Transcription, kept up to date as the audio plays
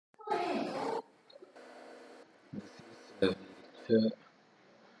lecture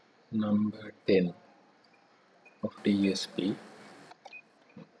number 10 of DSP.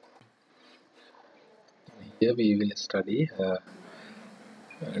 Here we will study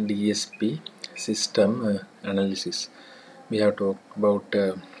DSP system analysis. We have talked about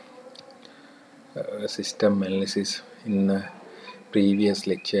system analysis in previous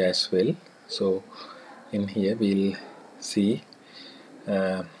lecture as well. So in here we'll see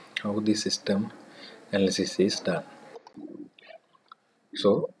how the system analysis is done.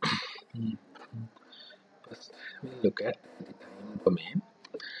 So first we'll look at the time domain.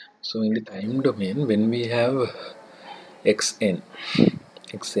 So in the time domain, when we have xn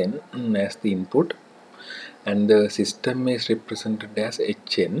as the input and the system is represented as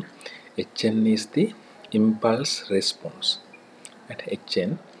hn is the impulse response at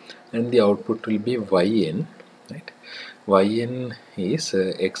hn, and the output will be yn, right? Yn is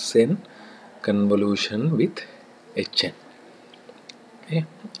xn convolution with hn, okay?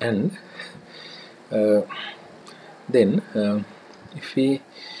 And then if we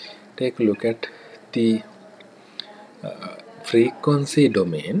take a look at the frequency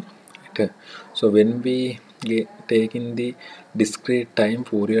domain, right? So when we take in the discrete time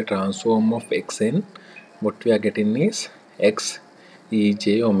Fourier transform of xn, what we are getting is x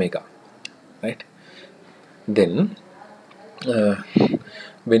ej omega, right? Then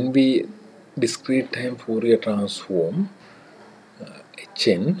when we discrete time Fourier transform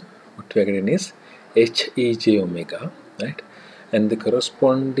hn, what we are getting is h ej omega, right? And the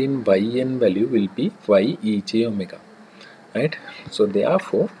corresponding yn value will be y ej omega, right? So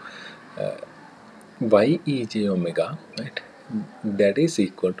therefore y ej omega, right, that is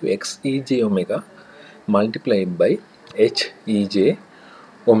equal to x ej omega multiplied by h ej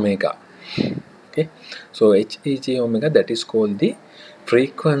omega. Okay, so h ej omega, that is called the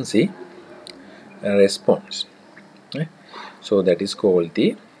frequency response, right? So that is called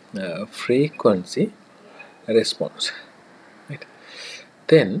the frequency response, right?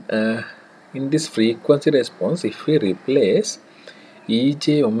 Then in this frequency response, if we replace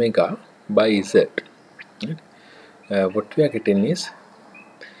ej omega by z, right, what we are getting is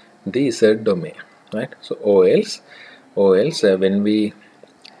the z domain, right? So or else when we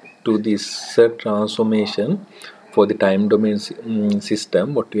do this z transformation for the time domain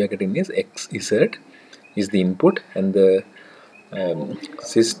system, what we are getting is xz is the input, and the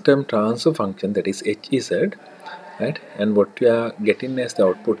system transfer function, that is hz, right? And what we are getting as the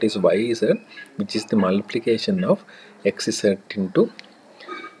output is yz, which is the multiplication of xz into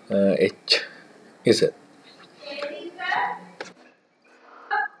hz.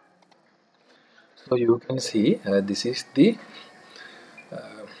 So you can see this is the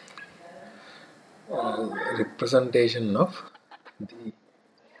representation of the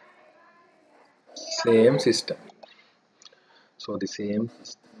same system. So the same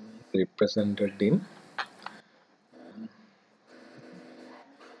system is represented in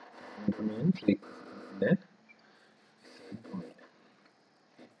domain, frequency, then domain.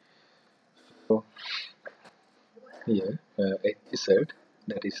 So here hz,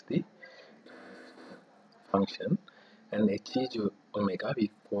 that is the function, and h omega we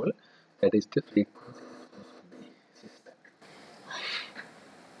call, that is the frequency of the system.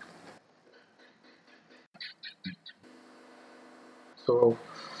 So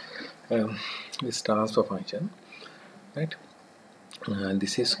this transfer function, right,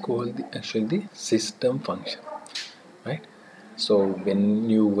 this is called actually the system function, right? So when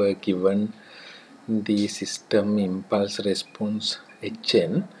you were given the system impulse response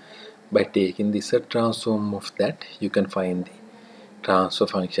hn, by taking the z transform of that, you can find the transfer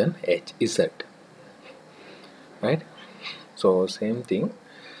function hz, right? So same thing.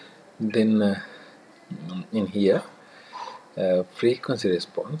 Then in here frequency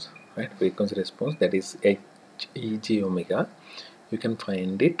response, right? Frequency response, that is h ej omega, you can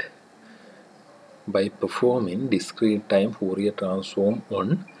find it by performing discrete time Fourier transform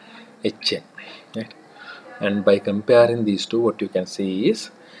on hn, right? And by comparing these two, what you can see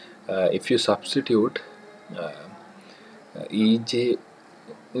is if you substitute ej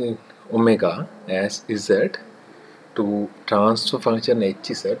omega as z to transfer function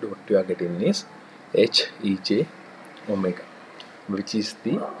hz, what you are getting is h ej omega, which is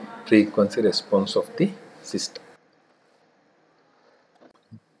the frequency response of the system.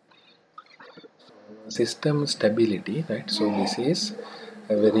 System stability, right? So this is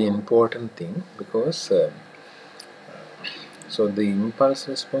a very important thing, because so the impulse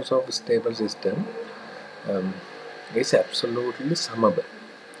response of a stable system is absolutely summable,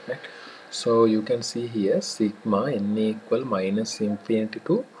 right? So you can see here sigma n equal minus infinity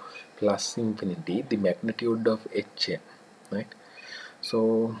to plus infinity, the magnitude of hn, right?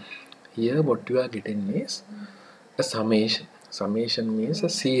 So here what you are getting is a summation. Summation means a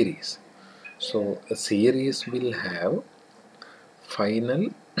series. So a series will have final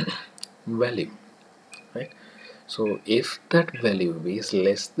value, right? So if that value is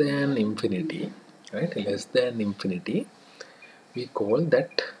less than infinity, right, less than infinity, we call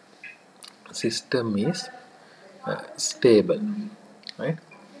that system is stable, right?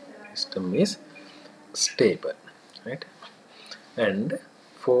 System is stable, right? And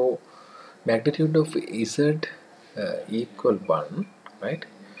for magnitude of z equal 1, right,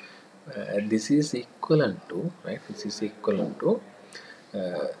 this is equivalent to, right, this is equivalent to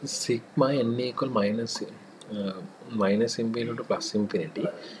sigma n equal minus infinity to plus infinity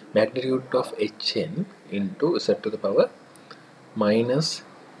magnitude of hn into z to the power minus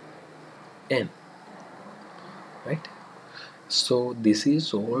n, right? So this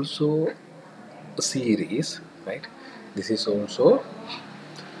is also a series, right? This is also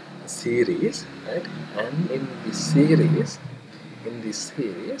a series, right? And in this series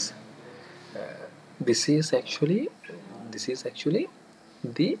this is actually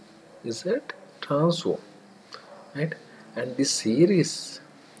the z transform, right? And this series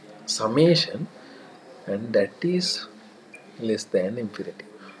summation, and that is less than infinity.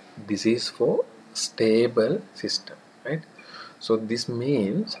 This is for stable system, right? So this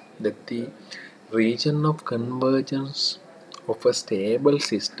means that the region of convergence of a stable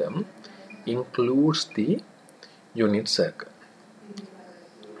system includes the unit circle,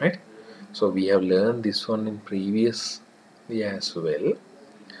 right? So we have learned this one in previously as well,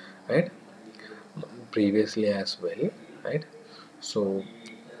 right? Previously as well, right? So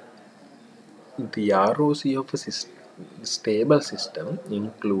the ROC of a stable system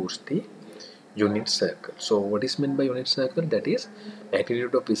includes the unit circle. So what is meant by unit circle? That is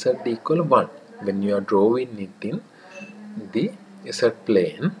magnitude of z equal 1 when you are drawing it in the z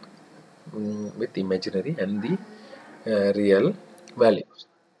plane with imaginary and the real values.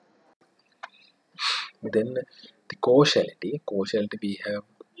 Then the causality we have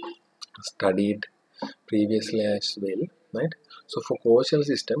studied previously as well, right? So for causal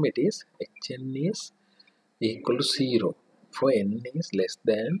system it is hn is equal to 0 for n is less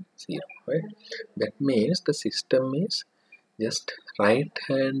than 0, right? That means the system is just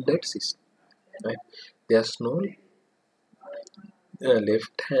right-handed system, right? There's no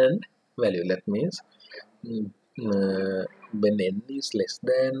left-hand value. That means mm, when n is less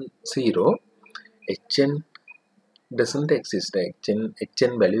than 0, hn doesn't exist.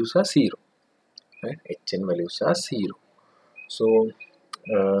 Hn values are 0, right? Hn values are 0. So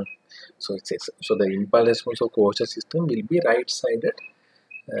uh, so the impulse response of causal system will be right-sided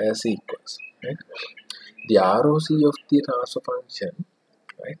sequence, right? The ROC of the transfer function,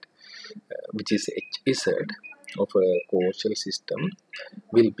 right, which is hz of a causal system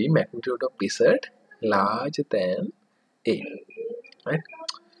will be magnitude of z larger than a, right?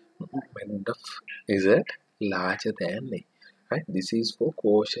 Magnitude of z larger than a, right? This is for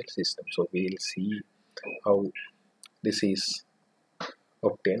causal system. So we will see how this is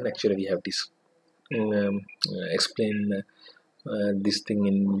obtained. Actually we have this explained this thing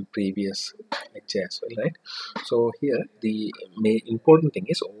in previous lecture as well, right? So here the main important thing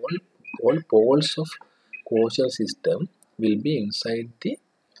is all poles of causal system will be inside the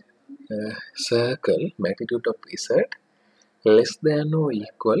circle magnitude of z less than or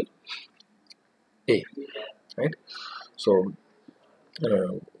equal a, right? So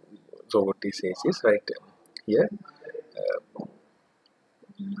uh, so what he says is, right, here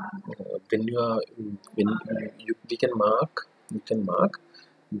when you are when you can mark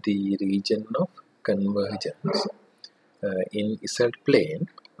the region of convergence in z plane,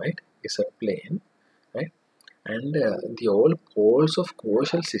 right? Z plane, right? And the all poles of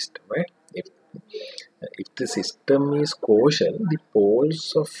causal system, right? If the system is causal, the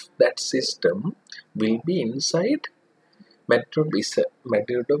poles of that system will be inside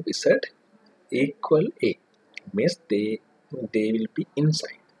magnitude of z equal a. Means they will be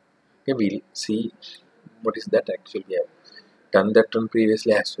inside. Okay, we'll see what is that actually. We have done that one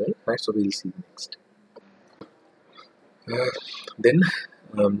previously as well, right? So we'll see next. Then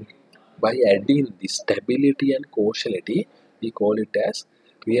by adding the stability and causality, we call it as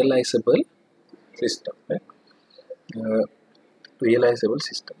realizable system, right? uh, Realizable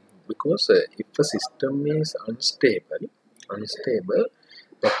system, because if a system is unstable,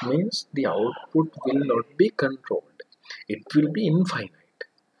 that means the output will not be controlled, it will be infinite.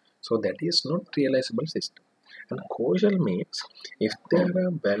 So that is not realizable system. And causal means if there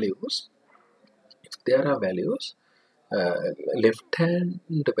are values left hand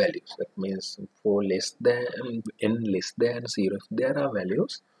values. That means for less than n less than 0, if there are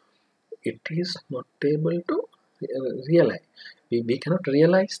values, it is not able to realize. We cannot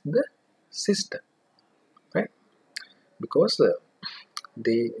realize the system, right? Because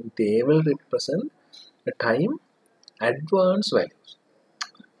they will represent the time advanced values,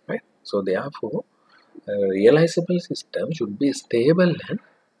 right? So therefore, a realizable system should be stable and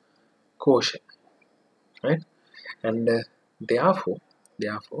quotient, right? And therefore,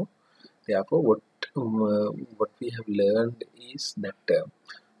 therefore, what we have learned is that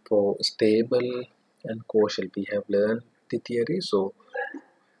for stable and quotient, we have learned the theory. So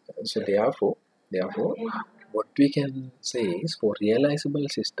therefore, what we can say is for realizable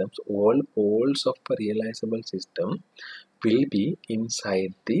systems, all poles of a realizable system will be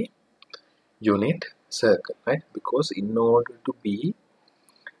inside the unit circle, right? Because in order to be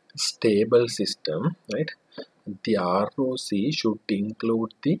stable system, right, the ROC should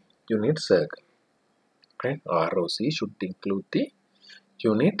include the unit circle, right? ROC should include the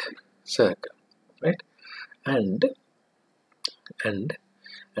unit circle, right? And and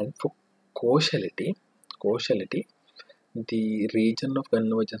and for causality, the region of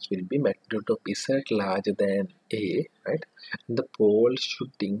convergence will be magnitude of Z larger than A, right? And the poles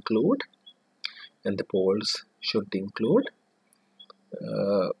should include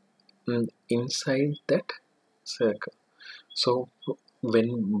uh, inside that circle. So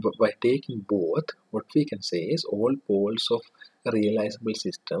when by taking both, what we can say is all poles of a realizable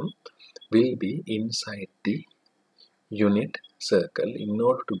system will be inside the unit circle in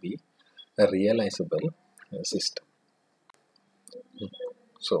order to be a realizable system.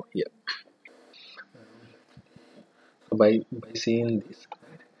 So here, so by seeing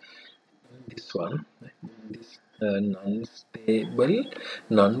this one, this non-stable,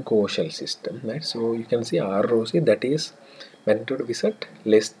 non-causal system, right? So you can see ROC, that is magnitude of Z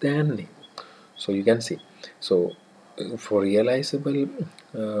less than A. So you can see, so for realizable,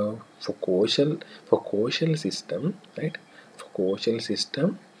 for causal system, right? For causal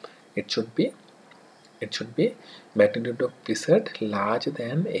system, it should be magnitude of Z larger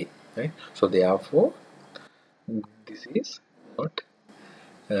than A, right? So therefore, this is not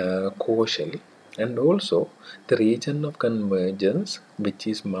causal. And also the region of convergence, which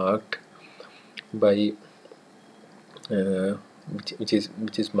is marked by which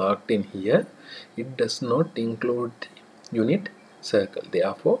is marked in here, it does not include the unit circle.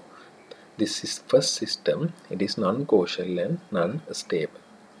 Therefore, this is first system, it is non-causal and non-stable,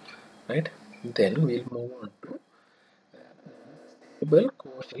 right? Then we'll move on to stable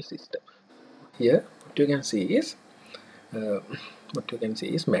causal system. Here what you can see is uh,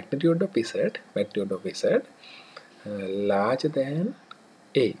 magnitude of Z larger than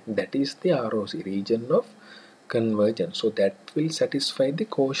A, that is the ROC, region of convergence. So that will satisfy the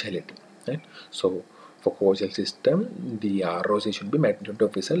causality, right? So for causal system, the ROC should be magnitude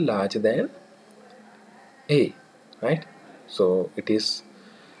of Z larger than A, right? So it is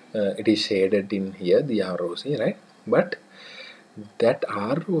shaded in here, the ROC, right? But that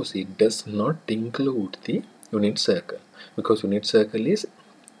ROC does not include the unit circle, because unit circle is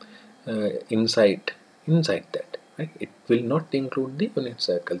inside that, right? It will not include the unit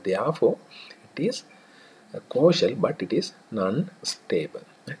circle. Therefore, it is causal, but it is non-stable,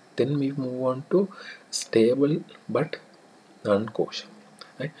 right? Then we move on to stable but non-causal,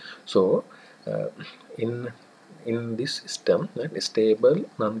 right? So uh, in this system, right, stable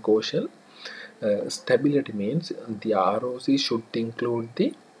non-causal, stability means the ROC should include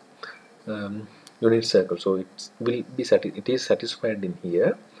the unit circle. So it is satisfied in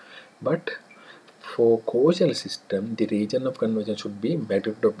here. But for causal system, the region of convergence should be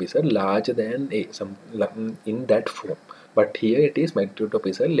magnitude of Z larger than A, in that form. But here it is magnitude of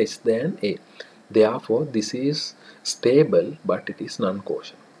Z less than A. Therefore, this is stable, but it is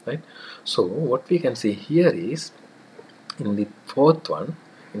non-causal, right? So what we can see here is in the fourth one,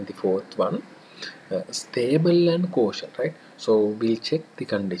 stable and causal, right? So we'll check the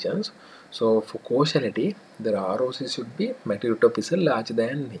conditions. So for causality, the ROC should be magnitude of Z larger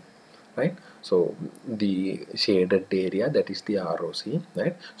than A, right? So the shaded area, that is the ROC,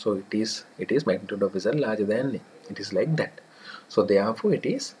 right? So it is magnitude of Z larger than A. It is like that. So therefore it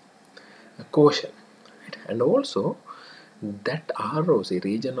is a causal, right? And also that ROC,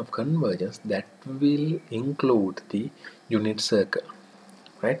 region of convergence, that will include the unit circle,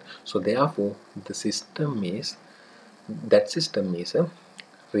 right? So therefore the system is a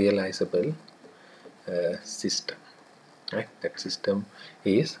realizable system, right? That system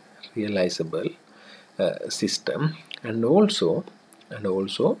is realizable system. And also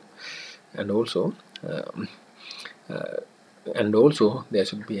um, and also there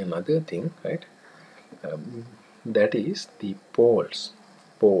should be another thing, right? That is the poles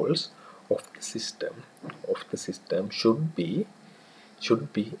of the system should be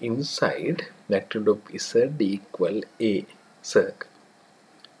inside magnitude of Z equal A circle,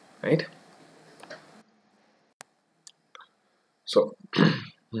 right? So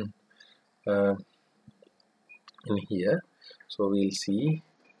uh, in here, so we'll see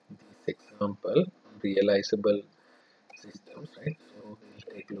this example realizable systems, right? So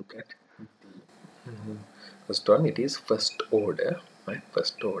we'll take a look at the first one. It is first order, right?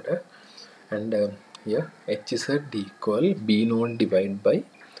 First order, and here Hz equal B naught divided by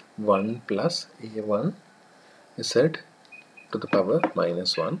 1 plus A1 Z to the power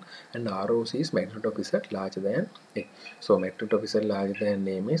minus 1, and ROC is magnitude of Z larger than A. So magnitude of Z larger than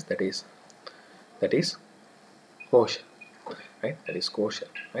A means that is quotient, right? That is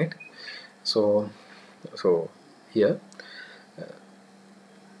quotient, right? So here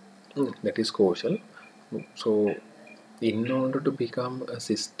that is quotient. So in order to become a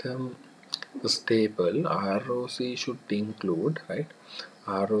system stable, ROC should include, right?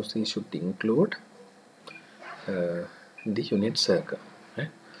 ROC should include the unit circle,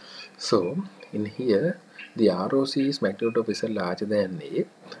 right? So in here the ROC is magnitude of Z larger than A,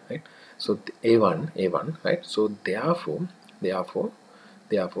 right? So A1, right? So therefore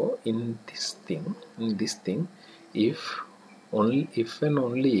in this thing, if and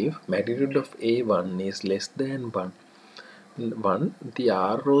only if magnitude of A1 is less than 1, the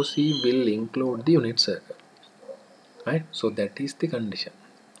ROC will include the unit circle, right? So that is the condition,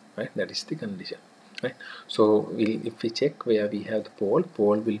 right? That is the condition, right? So if we check where we have the pole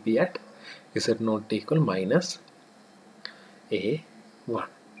will be at Z not equal minus A1,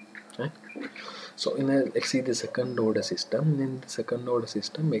 right? So let's see the second order system. In the second order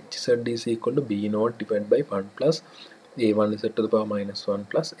system, Hz is equal to B naught divided by 1 plus A1 Z to the power minus 1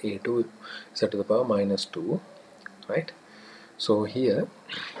 plus A2 Z to the power minus 2, right? So here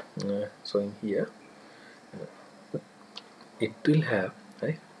in here it will have,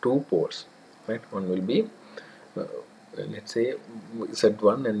 right, two poles, right? One will be uh, let's say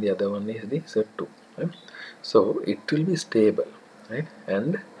Z1 and the other one is the Z2, right? So it will be stable, right,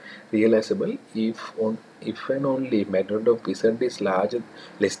 and realizable if and only magnitude of Z is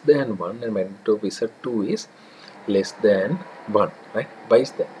less than 1 and magnitude of Z2 is less than 1, right? Why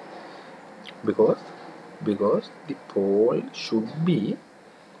is that? Because the pole should be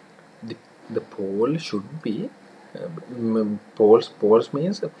the pole should be poles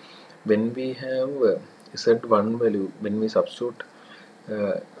means when we have Z1 value, when we substitute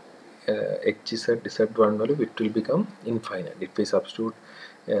uh, Hz Z1 value, it will become infinite. If we substitute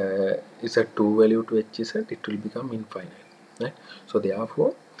Z2 value to Hz, it will become infinite, right? So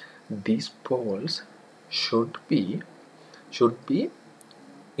therefore these poles should be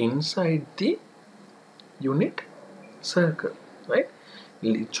inside the unit circle, right?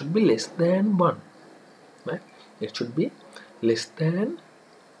 It should be less than 1, right? It should be less than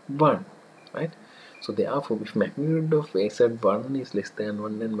 1, right? So therefore if magnitude of Z1 is less than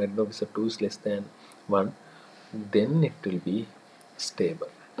 1 and magnitude of Z2 is less than 1, then it will be stable.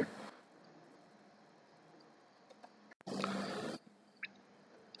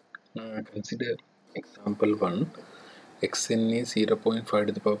 Consider example 1. Xn is 0.5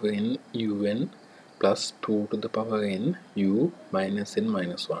 to the power n un plus 2 to the power n u minus n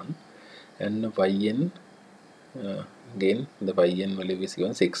minus 1, and yn again the yn value is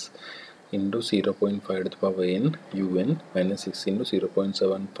given 6 into 0.5 to the power n un minus 6 into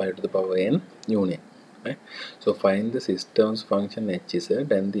 0.75 to the power n un, right? So find the system's function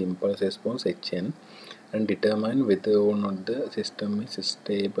hz and the impulse response hn and determine whether or not the system is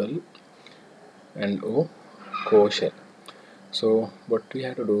stable and or quotient. So what we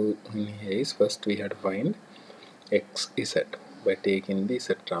have to do in here is first we have to find xz by taking the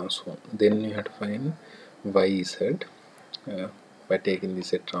z transform. Then you have to find yz by taking the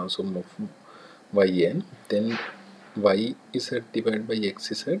z transform of yn. Then yz divided by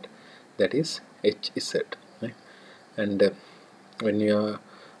xz, that is hz, right? And when you are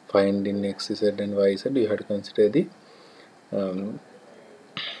finding xz and yz, you have to consider the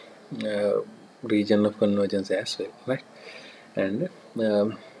region of convergence as well, right? And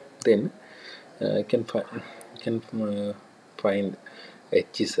then you can find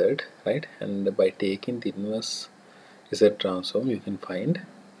hz, right? And by taking the inverse z transform, you can find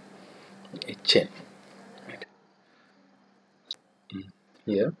hn, right?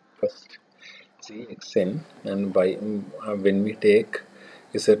 Here first see xn, and by when we take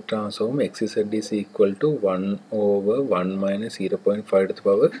z transform, xz is equal to 1 over 1 minus 0.5 to the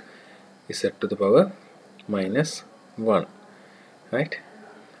power z to the power minus 1, right?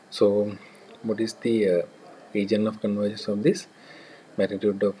 So what is the region of convergence of this?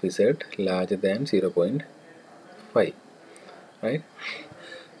 Magnitude of z larger than 0.5, right?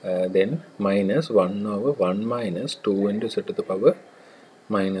 Then minus 1 over 1 minus 2 into z to the power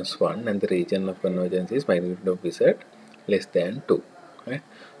minus 1, and the region of convergence is magnitude of z less than 2, right?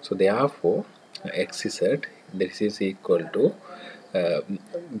 So therefore xz, this is equal to uh,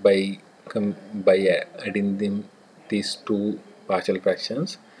 by by adding these two partial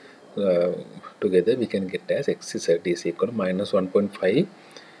fractions uh, together, we can get as xz is equal to minus 1.5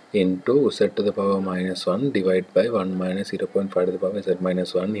 into z to the power minus 1 divided by 1 minus 0.5 to the power z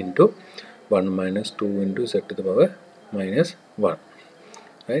minus 1 into 1 minus 2 into z to the power minus 1,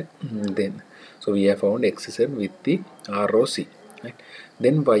 right? Then so we have found xz with the ROC, right?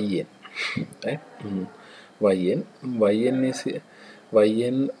 Then yn, right? Yn is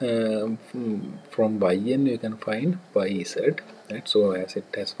yn, from yn you can find yz, right? So as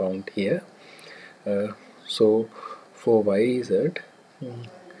it has found here, so for yz,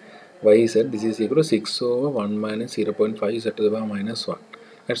 this is equal to 6 over 1 minus 0.5 z to the power minus 1,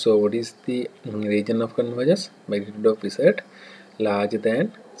 right? So what is the region of convergence? Magnitude of z larger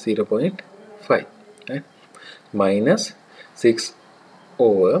than 0.5, right? Minus 6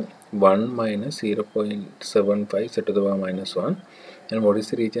 over 1 minus 0.75 z to the power minus 1, and what is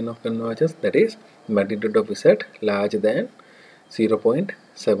the region of convergence? That is magnitude of z larger than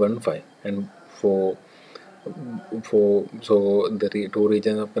 0.75, and for so the two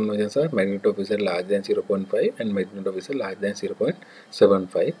regions of convergence are magnitude of z larger than 0.5 and magnitude of z larger than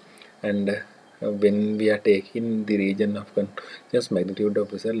 0.75, and when we are taking the region of convergence magnitude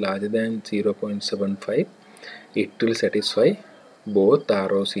of z larger than 0.75, it will satisfy both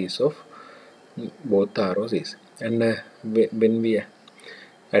ROCs of both ROCs, and when we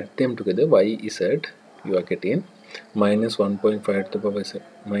add them together, yz, you are getting minus 1.5 to the power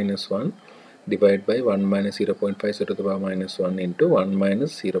minus 1 divided by 1 minus 0.5 to the power minus 1 into 1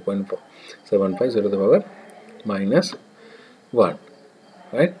 minus 0.75 to the power minus 1,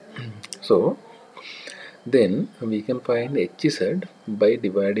 right? So then we can find hz by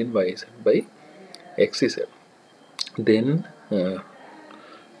dividing yz by xz. Then that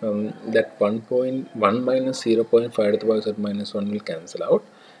 1.1 minus 0.5 to the power z minus 1 will cancel out,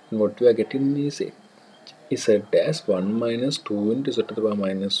 and what we are getting is z dash 1 minus 2 into z to the power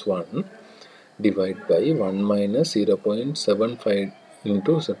minus 1 divided by 1 minus 0.75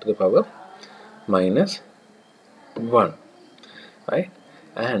 into z to the power minus 1, right?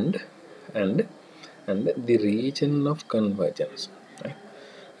 And the region of convergence, right?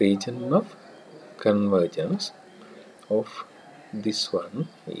 Region of convergence of this one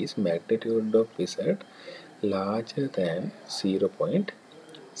is magnitude of z larger than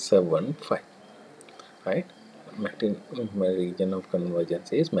 0.75, right? Region of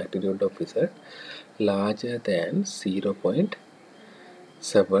convergence is magnitude of z larger than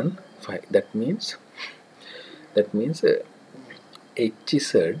 0.75. That means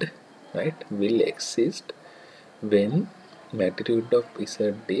hz, right, will exist when magnitude of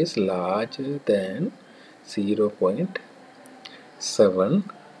z is larger than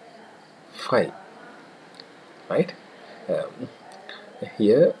 0.75, right?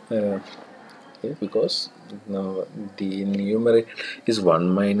 Here because now the numerator is 1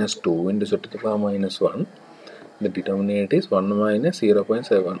 minus 2 into z to the power minus 1, the denominator is 1 minus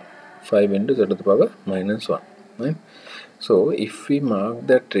 0.75 into z to the power minus 1, right? So if we mark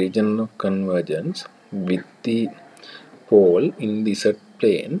that region of convergence with the pole in the z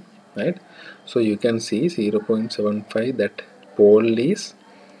plane, right, so you can see 0.75, that pole is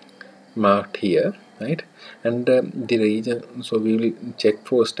marked here, right? And the region, so we will check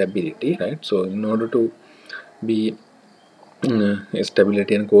for stability, right? So in order to be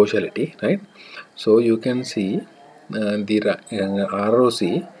stability and causality, right? So you can see the ROC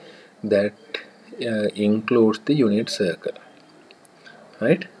that includes the unit circle,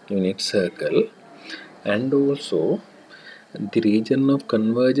 right? Unit circle, and also the region of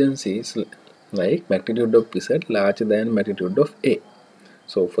convergence is like magnitude of z larger than magnitude of A.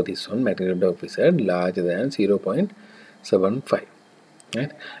 So for this one, magnitude of z larger than 0.75,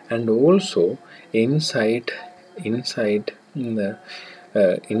 right? And also inside the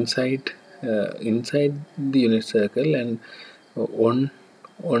inside the unit circle, and on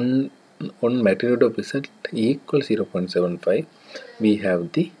on on magnitude of z equals 0.75, we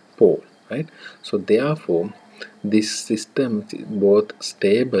have the pole, right? So therefore this system is both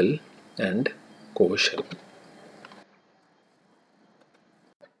stable and causal.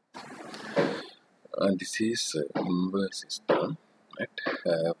 This is inverse system. right?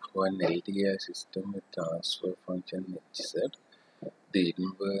 For an LTI system with transfer function hz, the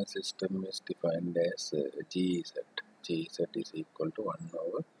inverse system is defined as gz. Gz is equal to 1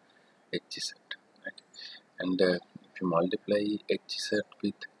 over hz, right? And if you multiply hz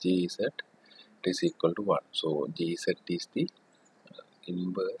with gz, it is equal to 1. So gz is the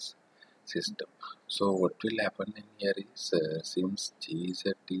inverse system. So what will happen in here is, since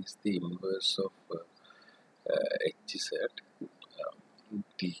gz is the inverse of hz,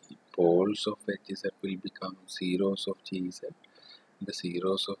 the poles of hz will become zeros of gz. The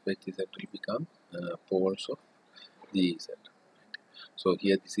zeros of hz will become poles of gz. So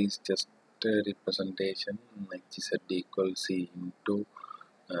here this is just a representation. Hz equals c into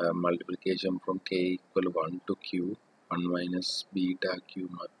multiplication from k equal 1 to q, 1 minus beta q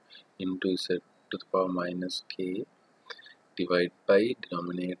into z to the power minus k, divide by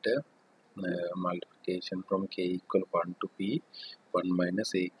denominator multiplication from k equal 1 to p, 1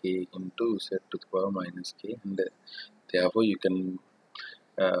 minus ak into z to the power minus k, and therefore you can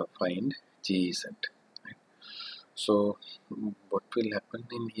find gz. So what will happen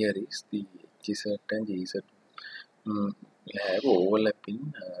in here is the hz and gz have overlap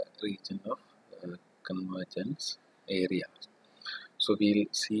in region of convergence area. So we'll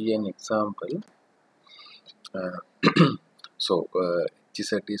see an example. So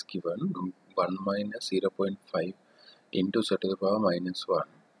hz is given 1 minus 0.5 into z to the power minus 1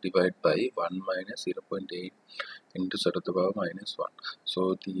 divided by 1 minus 0.8 into z to the power minus 1.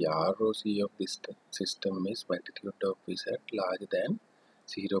 So the ROC of this system is magnitude of z larger than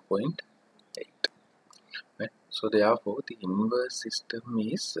 0.8. Right? So therefore the inverse system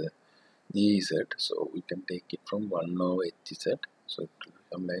is gz. So we can take it from 1 over hz. So it will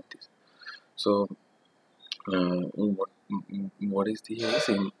become like this. So what is the case?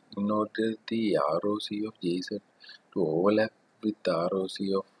 In order the ROC of gz to overlap with the ROC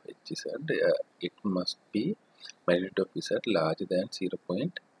of hz, it must be magnitude of z larger than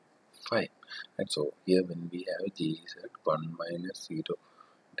 0.5. And so here when we have gz 1 minus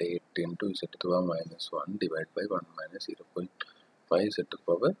 0.8 into z to the power minus 1 divided by 1 minus 0.5 z to the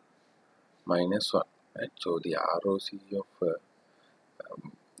power minus 1. Right? So the ROC of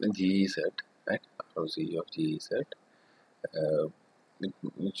gz, right? ROC of gz it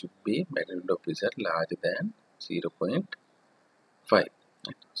should be magnitude of z larger than 0.5. Right?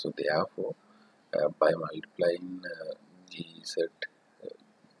 So therefore by multiplying gz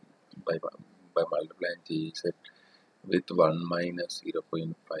by multiplying gz with 1 minus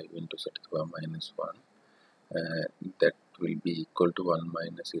 0.5 into z to the power minus 1, that will be equal to 1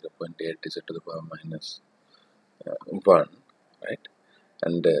 minus 0.8 z to the power minus 1, right?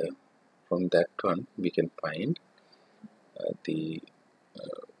 And from that one we can find the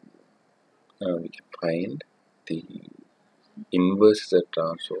inverse Z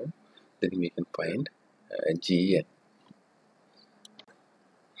transform. Then we can find Gn.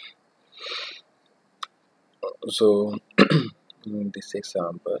 So in this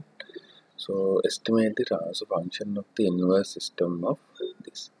example, so estimate the transfer function of the inverse system of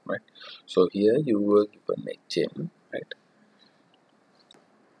this, right? So here you were given Hn, right?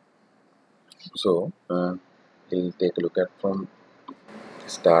 So we'll take a look at from the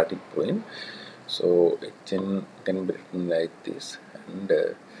starting point. So Hn can be written like this, and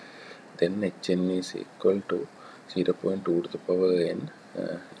then Hn is equal to 0.2 to the power n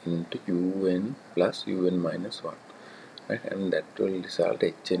into un plus un minus 1, right? And that will result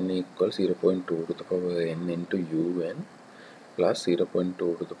Hn equals 0.2 to the power n into un plus 0.2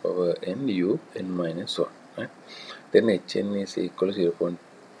 to the power n un minus 1, right? Then Hn is equal to 0.2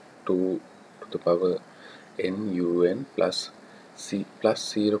 to the power n un plus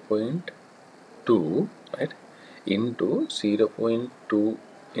 0.2, right, into 0.2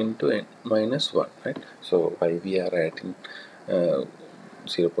 into n minus 1, right? So why we are adding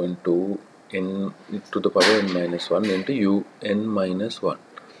 0.2 n to the power n minus 1 into un minus 1.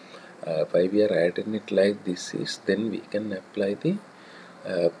 Why we are adding it like this is, then we can apply the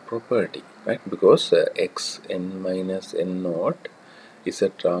property, right? Because x n minus n naught z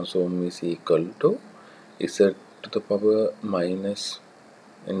transform is equal to z to the power minus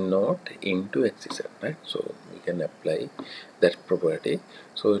n naught into hz, right? So we can apply that property.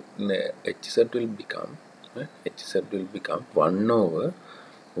 So hz will become, right? Hz will become 1 over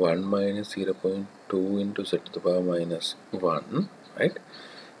 1 minus 0.2 into z to the power minus 1, right,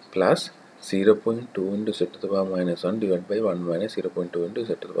 plus 0.2 into z to the power minus 1 divided by 1 minus 0.2 into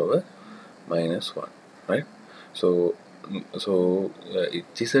z to the power minus 1, right? So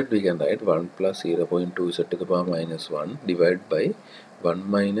hz we can write 1 plus 0.2 z to the power minus 1 divided by 1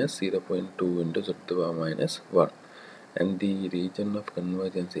 minus 0.2 into z to the power minus 1, and the region of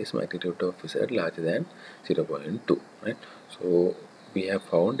convergence is magnitude of z larger than 0.2, right? So we have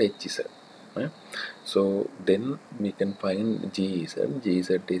found hz, right? So then we can find gz.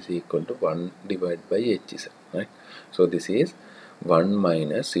 Gz is equal to 1 divided by hz, right? So this is 1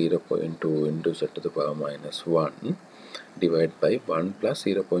 minus 0.2 into z to the power minus 1 divided by 1 plus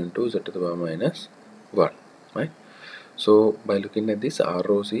 0.2 z to the power minus 1, right? So by looking at this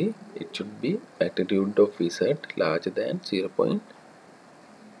ROC, it should be magnitude of Z larger than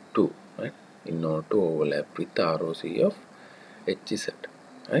 0.2, right? In order to overlap with the ROC of HZ,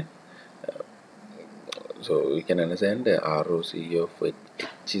 right? So we can understand the ROC of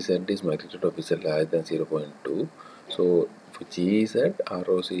HZ is magnitude of Z larger than 0.2. So for GZ,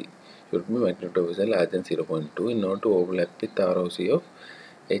 ROC should be magnitude of Z larger than 0.2 in order to overlap with the ROC of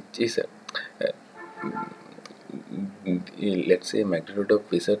HZ. Let's say magnitude of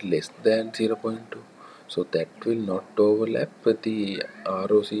z less than 0.2, so that will not overlap with the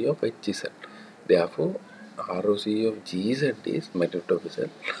ROC of hz. Therefore ROC of gz is magnitude of z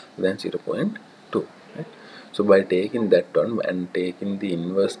than 0.2, right? So by taking that one and taking the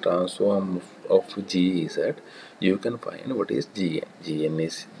inverse transform of gz, you can find what is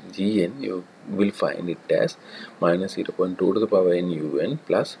gn. Gn you will find it as minus 0.2 to the power n un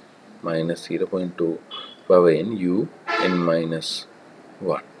plus minus 0.2 power n u n minus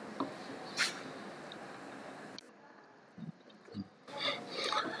 1.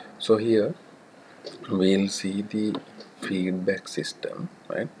 So here we will see the feedback system,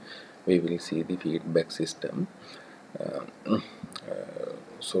 right? We will see the feedback system.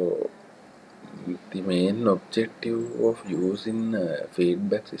 So the main objective of using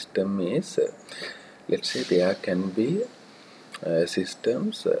feedback system is, let's say there can be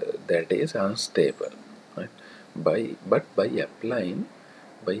systems that is unstable, right? By applying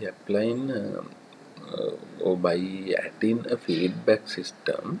or by adding a feedback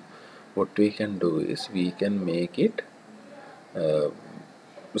system, what we can do is we can make it uh,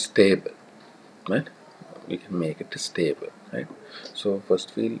 stable, right? We can make it stable, right? So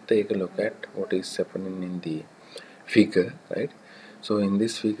first we'll take a look at what is happening in the figure, right? So in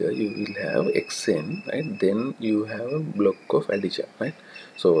this figure you will have xn, right? Then you have a block of addition, right?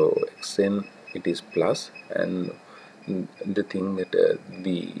 So xn, it is plus, and the thing that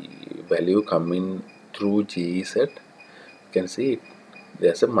the value coming through gz, you can see it,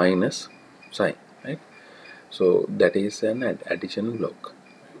 there's a minus sign, right? So that is an addition block.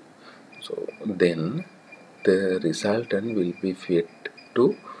 So then the resultant will be fed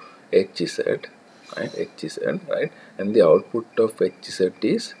to hz, right? Hz, right? And the output of hz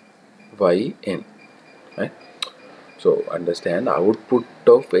is yn, right? So understand, output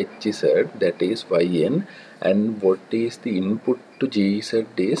of hz, that is yn, and what is the input to gz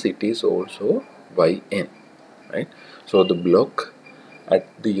is, it is also yn, right? So the block at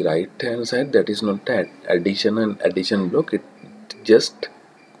the right hand side, that is not an addition block, it just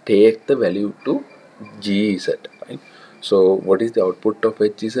take the value to gz, right? So what is the output of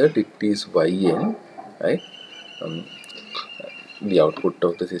hz? It is yn, right? um, the output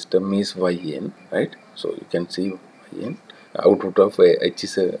of the system is yn, right? So you can see yn, output of hz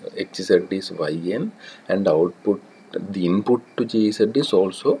is yn, and output, the input to gz is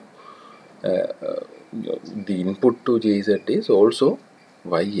also the input to gz is also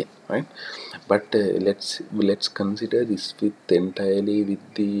yn, right? But let's consider this with entirely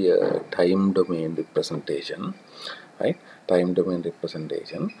with the time domain representation, right? Time domain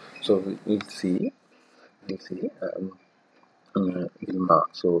representation. So we'll see we'll mark,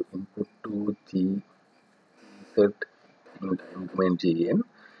 so input to gz in time domain gn,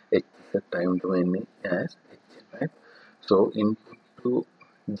 hz time domain as hn, right? So input to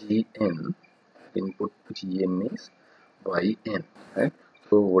gn is yn, right?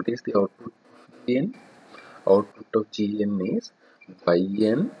 So what is the output of gn? Output of gn is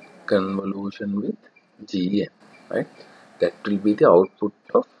yn convolution with gn, right? That will be the output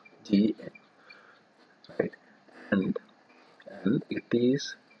of gn, right? And it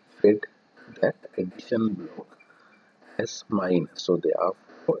is fed that addition block as minus. So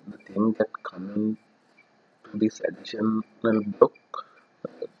therefore the thing that coming to this addition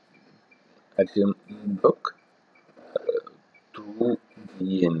block through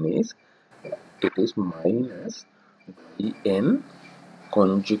gn is, it is minus yn yn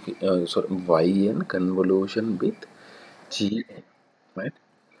convolution with gn, right?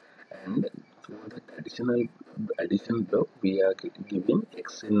 And for that addition block we are giving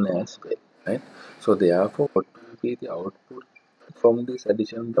xn as well, right? So therefore what will be the output from this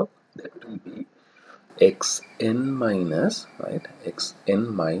addition block? That will be xn minus, right?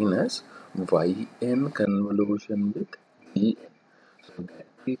 Xn minus yn convolution with gn. So that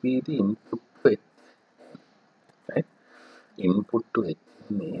will be the input to h, right? Input to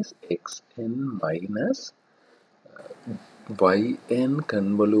hn is xn minus yn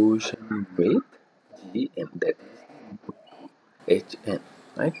convolution with gn, that is the input to hn,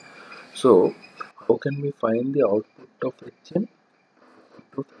 right? So how can we find the output of hn?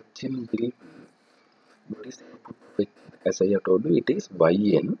 Output of hn will be, what is the input of hn? As I have told you, it is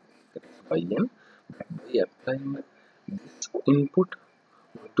yn, that is yn, but by applying this input,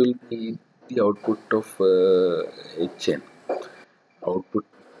 what will be the output of hn? Output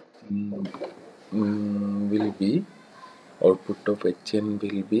will be, output of hn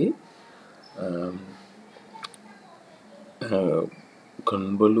will be um,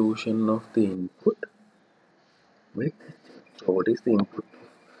 convolution of the input with hn. So what is the input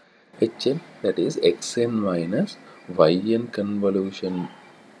of hn? That is xn minus yn convolution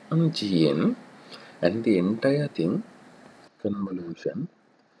on gn, and the entire thing convolution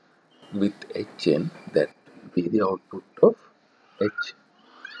with hn, that will be the output of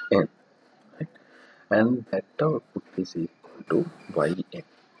hn, right? And that output is equal to yn,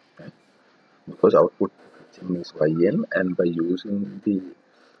 right? Because output hn is yn, and by using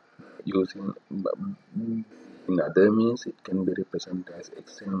in other means, it can be represented as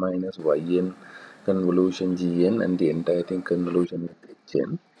xn minus yn convolution gn, and the entire thing convolution with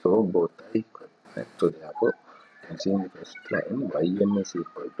hn. So both are equal, right? So therefore, you can see in the first line, yn is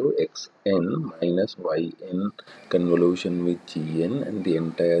equal to xn minus yn convolution with gn, and the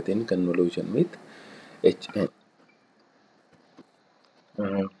entire thing convolution with hn.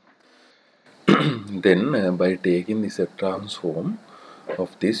 Then by taking this transform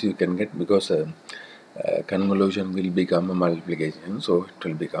of this, you can get, because convolution will become a multiplication, so it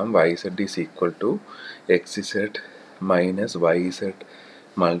will become yz is equal to xz minus yz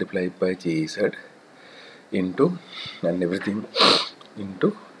multiplied by gz into, and everything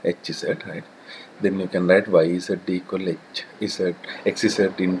into hz, right? Then you can write yz equal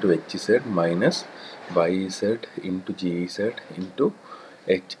xz into hz minus yz into gz into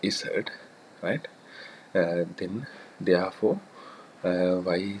hz, right? Then therefore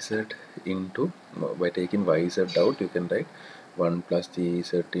yz into, by taking yz out, you can write 1 plus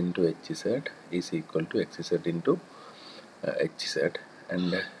gz into hz is equal to xz into hz,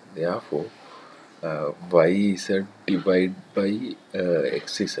 and therefore yz divided by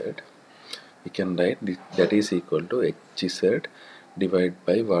xz, we can write this, that is equal to hz divided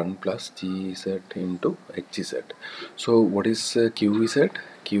by 1 plus gz into hz. So what is qz?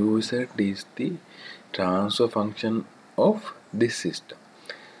 Qz is the transfer function of this system.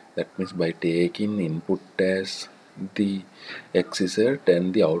 That means by taking input as the xz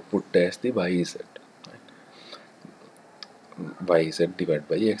and the output as the yz, yz divided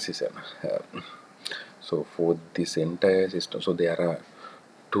by xz. So for this entire system, so there are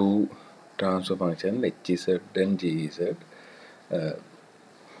two transfer function, hz and gz,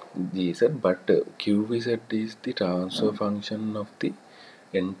 but qz is the transfer function of the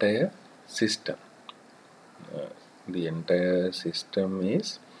entire system. The entire system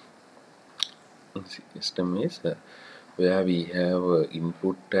is where we have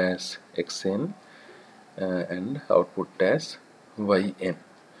input as xn and output as yn.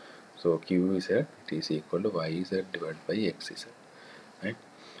 So qz, it is equal to yz divided by xz, right?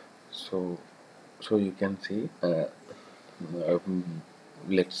 So you can see,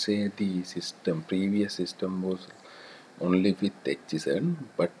 let's say the previous system was only with hz,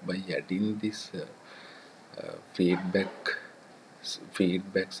 but by adding this feedback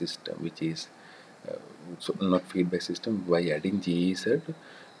system, which is so not feedback system, by adding gz,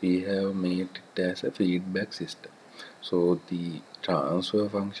 we have made it as a feedback system. So the transfer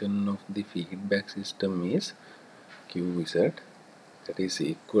function of the feedback system is qz, that is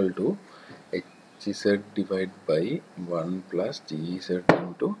equal to hz divided by 1 plus gz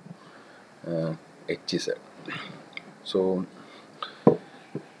into hz. So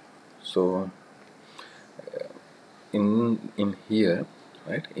in here,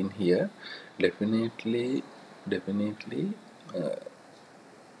 right, in here definitely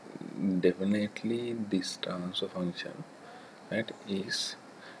this transfer function, right, is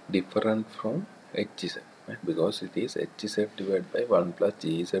different from hz, right, because it is hz divided by 1 plus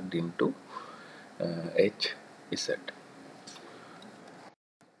gz into hz.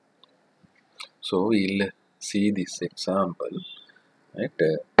 So we'll see this example, right?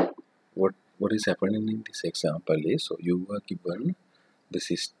 What is happening in this example is, so you are given the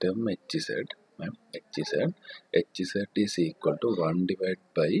system hz is equal to 1 divided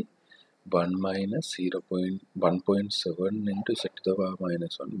by 1 minus 1.7 into z to the power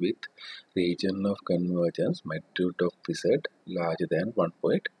minus 1 with region of convergence magnitude of z larger than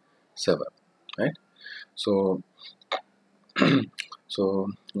 1.7, right? So so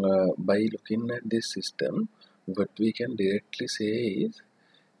by looking at this system, what we can directly say is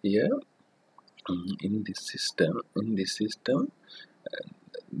here, in this system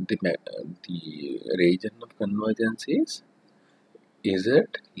the region of convergence is z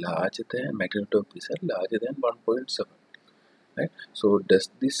larger than magnitude of z larger than 1.7, right? So does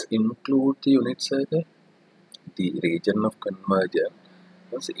this include the unit circle? The region of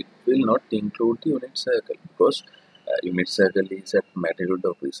convergence, it will not include the unit circle, because unit circle is at magnitude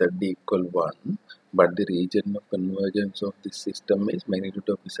of z equal 1, but the region of convergence of this system is magnitude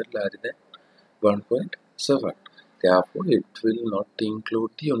of z larger than 1.7. Therefore, it will not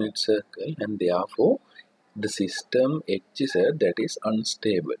include the unit circle, and therefore the system HZ that is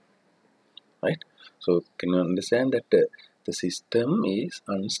unstable, right? So can you understand that the system is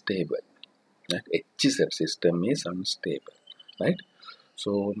unstable, right? HZ system is unstable, right?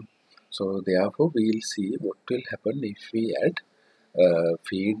 So therefore we will see what will happen if we add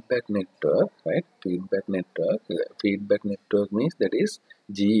feedback network, right? Feedback network means that is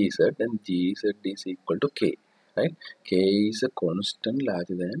GZ, and GZ is equal to K, right? K is a constant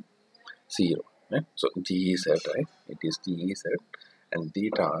larger than 0, right? So GZ, right? It is GZ, and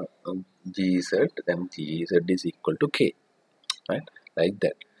the GZ, then GZ is equal to K, right? Like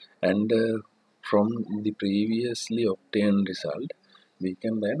that. And from the previously obtained result, we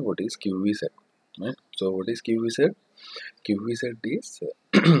can learn what is QVZ, right? So what is QVZ? QVZ is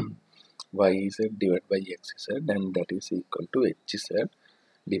YZ divided by XZ, and that is equal to HZ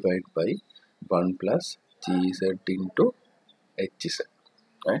divided by 1 plus GZ into HZ,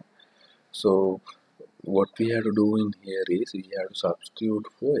 right? So what we have to do in here is we have to substitute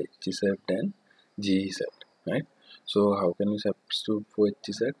for HZ and GZ, right? So how can we substitute for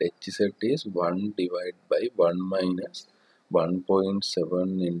HZ? HZ is 1 divided by 1 minus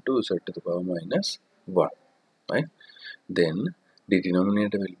 1.7 into z to the power minus 1, right? Then the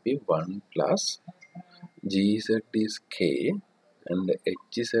denominator will be 1 plus GZ is K, and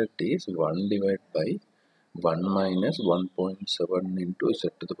HZ is 1 divided by 1 minus 1.7 into z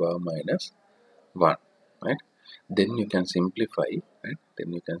to the power minus 1, right? Then you can simplify, right?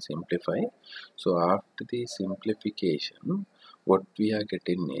 So after the simplification, what we are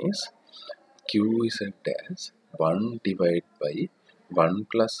getting is Q is as 1 divided by 1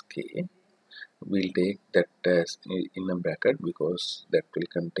 plus K. We'll take that as in a bracket because that will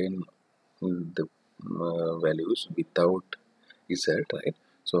contain the values without z, right?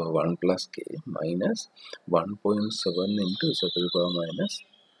 So 1 plus K minus 1.7 into z to the power minus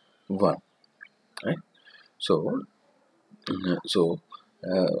 1, right? So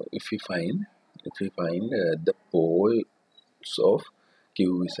if we find the poles of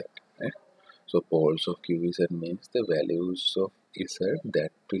QZ, right? So poles of QZ means the values of Z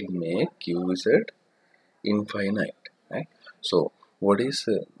that will make QZ infinite, right? So what is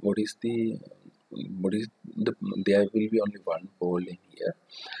the there will be only one pole in here,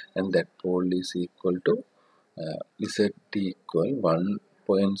 and that pole is equal to Z equal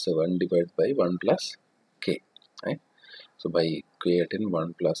 1.7 divided by 1 plus K, right? So by creating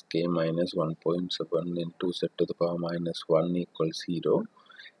 1 plus K minus 1.7 into z to the power minus 1 equals 0,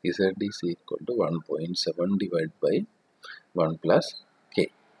 Z is equal to 1.7 divided by 1 plus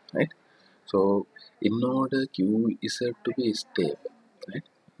K, right? So in order QZ to be stable, right?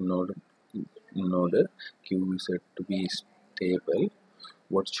 In order QZ to be stable,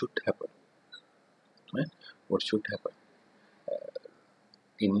 what should happen, right? What should happen?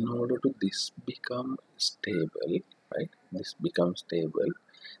 In order to this become stable, right? This becomes stable.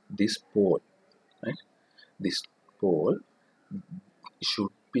 This pole, right? This pole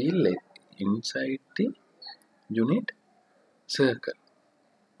should be inside the unit circle,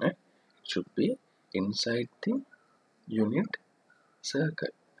 right? It should be inside the unit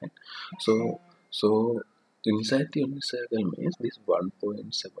circle, right? So inside the unit circle means this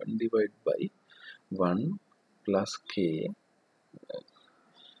 1.7 divided by 1 plus K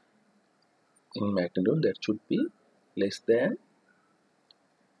in magnitude, that should be less than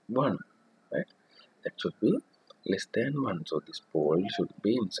 1, right? That should be less than 1. So this pole should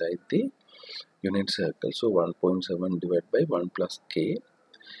be inside the unit circle. So 1.7 divided by 1 plus K,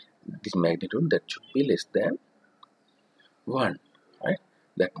 this magnitude, that should be less than 1, right?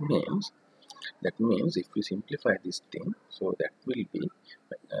 That means if we simplify this thing, so that will be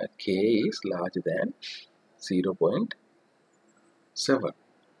K is larger than 0.7,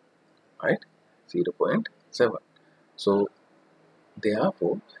 right? 0.7. So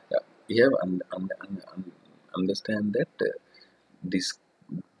therefore we have understand that this,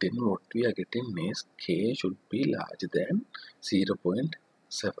 then what we are getting is k should be larger than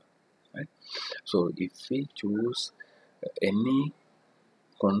 0.7, right? So if we choose any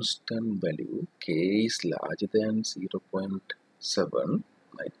constant value, k is larger than 0.7,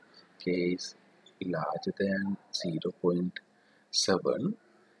 right? K is larger than 0.7,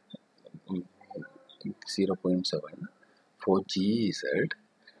 0.7, for GZ,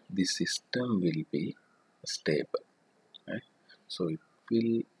 the system will be stable, right? So it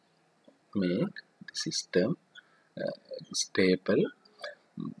will make the system stable,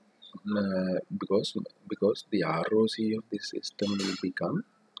 because the ROC of the system will become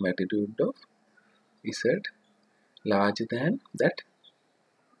magnitude of Z larger than that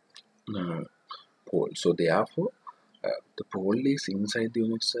pole. So therefore, the pole is inside the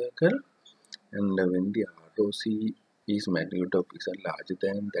unit circle, and when the ROC is magnitude of Z larger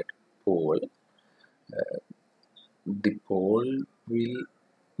than that pole, the pole will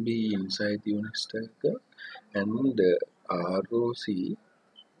be inside the unit circle, and ROC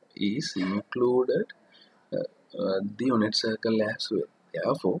is included the unit circle as well.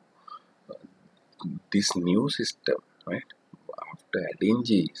 Therefore, this new system, right, after adding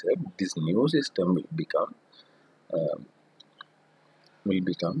GZ, this new system will become a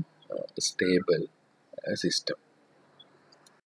stable system.